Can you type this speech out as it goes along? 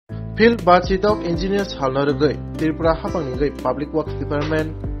Field Bachidok Engineers Halnarugay, Tripura Hapangay, Public Works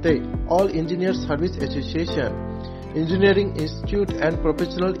Department, All Engineers Service Association, Engineering Institute and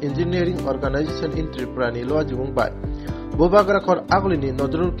Professional Engineering Organization in Tripura ni Loa Jumungbai, Bobagrakor Agulini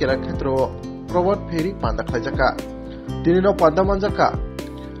Nazrul Kalakhetra-o, Probat Peri Panda Palaijakkha, Dinino Panda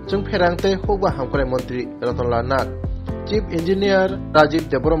Manjakkha, Chung Perangte Hoba Hamkore Mantri Ratanlal Nath, Chief Engineer Rajiv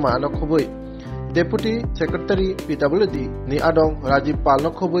Deboroma Nokobui, Deputy Secretary PWD ni Adong Rajiv Pal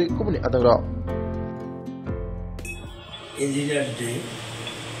Nokobui Kubuni Adang Engineer Day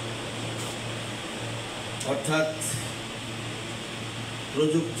অর্থাৎ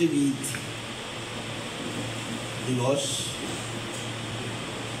প্রযুক্তিবিদ দিবস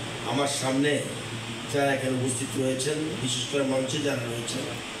আমার সামনে যারা এখানে উপস্থিত রয়েছেন বিশেষ করে মঞ্চে যারা রয়েছেন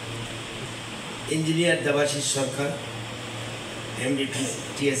engineer Debashis Sarkar MD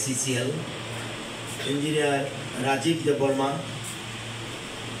টিএসসিসিএল engineer Rajib Debbarma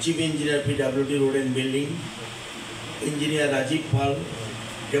chief engineer PWD road and building engineer Rajib Pal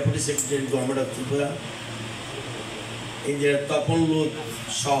deputy secretary government of Tripura engineer Tapan Lodh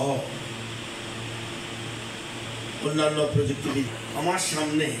সহ অন্যান্য প্রযুক্তিবিদ আমার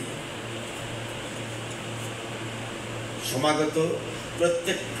সামনে সমাগত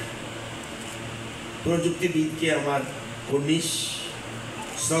প্রত্যেক প্রযুক্তিবিদকে আমার কর্নিশ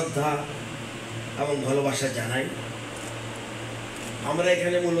শ্রদ্ধা এবং ভালোবাসা জানাই। আমরা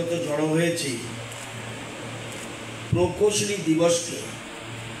এখানে মূলত জড়ো হয়েছি প্রকৌশলী দিবসকে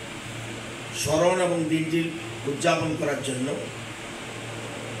স্মরণ এবং দিনটির উদযাপন করার জন্য।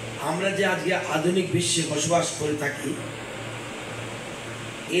 আমরা যে আজকে আধুনিক বিশ্বে বসবাস করে থাকি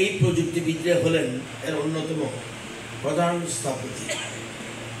এই প্রযুক্তিবিদরা হলেন এর অন্যতম প্রধান স্থপতি।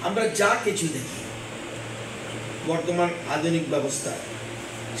 আমরা যা কিছু দেখি বর্তমান আধুনিক ব্যবস্থা,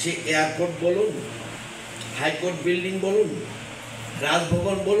 সে এয়ারপোর্ট বলুন, হাইকোর্ট বিল্ডিং বলুন,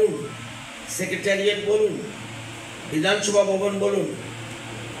 রাজভবন বলুন, সেক্রেটারিয়েট বলুন, বিধানসভা ভবন বলুন,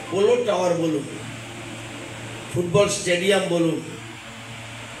 পোলো টাওয়ার বলুন, ফুটবল স্টেডিয়াম বলুন,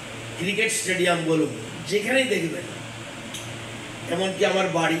 ক্রিকেট স্টেডিয়াম বলুন, যেখানেই দেখবেন, এমনকি আমার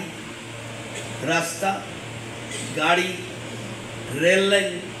বাড়ি, রাস্তা, গাড়ি, রেল লাইন,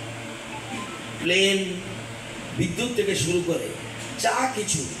 প্লেন, বিদ্যুৎ থেকে শুরু করে যা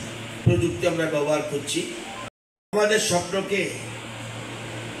কিছু প্রযুক্তি আমরা ব্যবহার করছি আমাদের স্বপ্নকে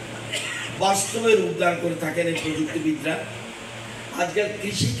বাস্তবে রূপদান করে থাকেন এই প্রযুক্তিবিদরা। আজকাল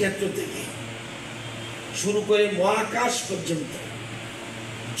কৃষি ক্ষেত্র থেকে শুরু করে মহাকাশ পর্যন্ত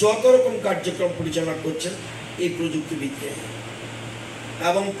যত রকম কার্যক্রম পরিচালনা করছেন এই প্রযুক্তিবিদরা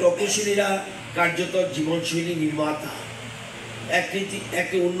এবং প্রকৌশলীরা কার্যত জীবনশৈলী নির্মাতা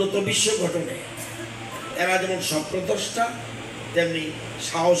একটি উন্নত বিশ্ব গঠনে এরা যেমন স্বপ্নদ্রষ্টা তেমনি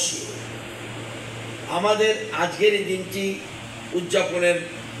সাহসী। আমাদের আজকের এই দিনটি উদযাপনের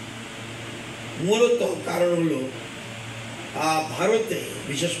মূলত কারণ হলো ভারতে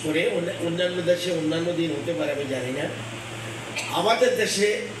বিশেষ করে অন্যান্য দেশে অন্যান্য দিন হতে পারে আমি জানি না, আমাদের দেশে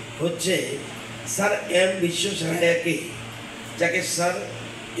হচ্ছে স্যার এম বিশ্বসারায়াকে, যাকে স্যার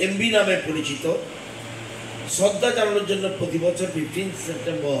এমবি নামে পরিচিত, শ্রদ্ধা জানানোর জন্য প্রতি বছর 15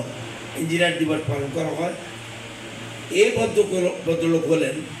 সেপ্টেম্বর ইঞ্জিনিয়ার দিবস পালন করা হয়। এই ভদ্রলোক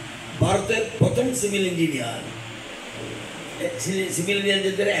হলেন ভারতের প্রথম সিভিল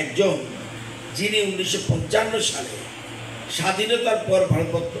ইঞ্জিনিয়ারদের একজন, যিনি 1955 সালে স্বাধীনতার পর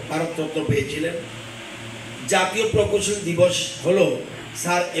ভারতরত্ন পেয়েছিলেন। জাতীয় প্রকৌশলী দিবস হলো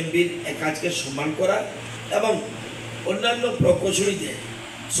স্যার এমবির কাজকে সম্মান করা এবং অন্যান্য প্রকৌশলীদের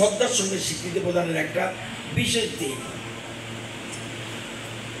শ্রদ্ধার সঙ্গে স্বীকৃতি প্রদানের একটা বিশেষ দিন।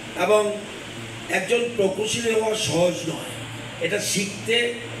 এবং একজন প্রকৌশলী হওয়া সহজ নয়, এটা শিখতে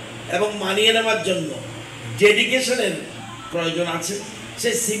এবং মানিয়ে নেওয়ার জন্য ডেডিকেশনের প্রয়োজন আছে। সে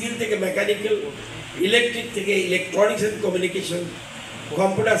সিভিল থেকে মেকানিক্যাল, ইলেকট্রিক থেকে electronics and communication,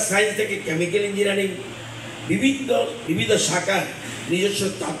 computer science থেকে কেমিক্যাল ইঞ্জিনিয়ারিং, বিবিধ শাখার নিজস্ব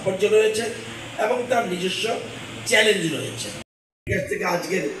তাৎপর্য রয়েছে এবং তার নিজস্ব চ্যালেঞ্জ রয়েছে। থেকে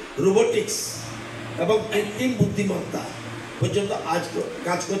আজকের রোবোটিক্স এবং কৃত্রিম বুদ্ধিমত্তা পর্যন্ত আজ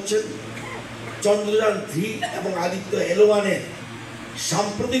কাজ করছেন। চন্দ্রযান 3 এবং আদিত্য L1-এর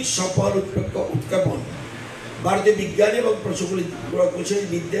সাম্প্রতিক সফল উৎক্ষেপণ ভারতীয় বিজ্ঞানী এবং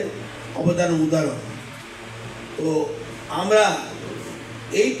প্রকৌশলীবিদদের অবদান উদাহরণ। তো আমরা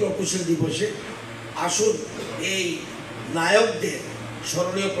এই প্রকৌশল দিবসে আসুন এই নায়কদের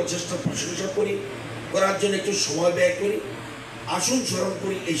স্মরণীয় প্রচেষ্টা প্রশংসা করার জন্য একটু সময় ব্যয় করি। আসুন স্মরণ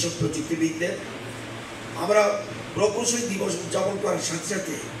করি এইসব প্রযুক্তিবিদদের। আমরা প্রকৌশলী দিবস উদযাপন করার সাথে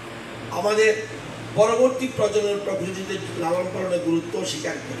সাথে আমাদের পরবর্তী প্রজন্মের প্রকৌশলীদের লালন পালনের গুরুত্ব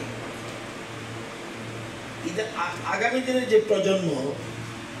স্বীকার করি। আগামী দিনের যে প্রজন্ম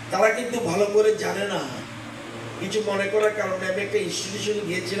তারা কিন্তু ভালো করে জানে না। কিছু মনে করার কারণে আমি একটা ইনস্টিটিউশনে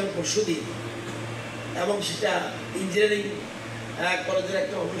গিয়েছিলাম পরশুদিন, এবং সেটা ইঞ্জিনিয়ারিং কলেজের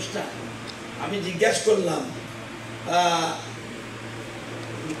একটা অনুষ্ঠান। আমি জিজ্ঞাসা করলাম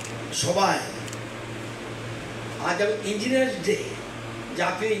সবাই, আগামী ইঞ্জিনিয়ার্স ডে,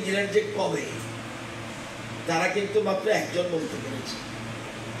 জাতীয় ইঞ্জিনিয়ার ডে কবে? তারা কিন্তু মাত্র একজন বলতে পেরেছে।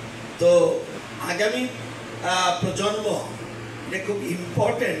 তো আগামী প্রজন্ম, এটা খুব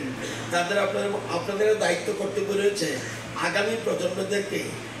ইম্পর্টেন্ট। আপনাদের দায়িত্ব কর্তব্য রয়েছে আগামী প্রজন্মদেরকে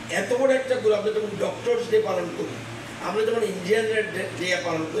এত বড় একটা গুলো, আমরা যেমন ডক্টরস ডে পালন করি, আমরা যেমন ইঞ্জিনিয়ার ডে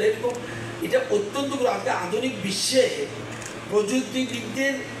পালন করি, এরকম এটা অত্যন্ত আজকে আধুনিক বিশ্বে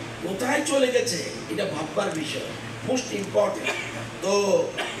প্রযুক্তিবিদদের কোথায় চলে গেছে এটা ভাববার বিষয়, মোস্ট ইম্পর্টেন্ট। তো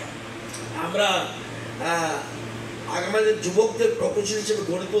আমরা আমাদের যুবকদের প্রকৌশলী হিসেবে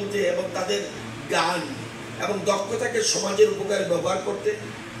গড়ে তুলতে এবং তাদের জ্ঞান এবং দক্ষতাকে সমাজের উপকারে ব্যবহার করতে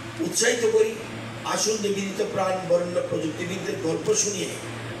উৎসাহিত করি। আসুন নিবেদিত প্রাণ বরেণ্য প্রযুক্তিবিদদের গল্প শুনিয়ে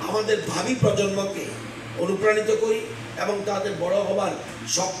আমাদের ভাবি প্রজন্মকে অনুপ্রাণিত করি এবং তাদের বড় হবার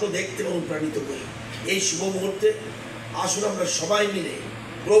স্বপ্ন দেখতে অনুপ্রাণিত করি। এই শুভ মুহূর্তে আসুন আমরা সবাই মিলে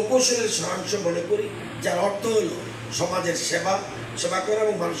প্রকৌশলের সারাংশ মনে করি, যার অর্থ হল সমাজের সেবা করা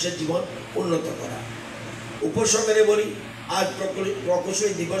এবং মানুষের জীবন উন্নত করা। উপসংহারে বলি, আজ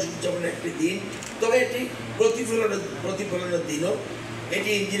প্রকৌশলী দিবস উদযাপনের একটি দিন, তবে এটি প্রতিফলনের দিনও। এটি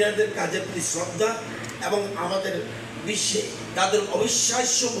ইঞ্জিনিয়ারদের কাজের প্রতি শ্রদ্ধা এবং আমাদের বিশ্বে তাদের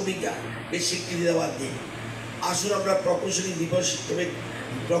অবিশ্বাস্য ভূমিকাকে স্বীকৃতি দেওয়ার দিন। আসুন আমরা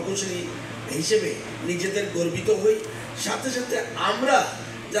প্রকৌশলী হিসেবে নিজেদের গর্বিত হই, সাথে সাথে আমরা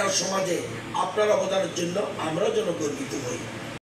যারা সমাজে আপনার অবদানের জন্য আমরাও যেন গর্বিত হই।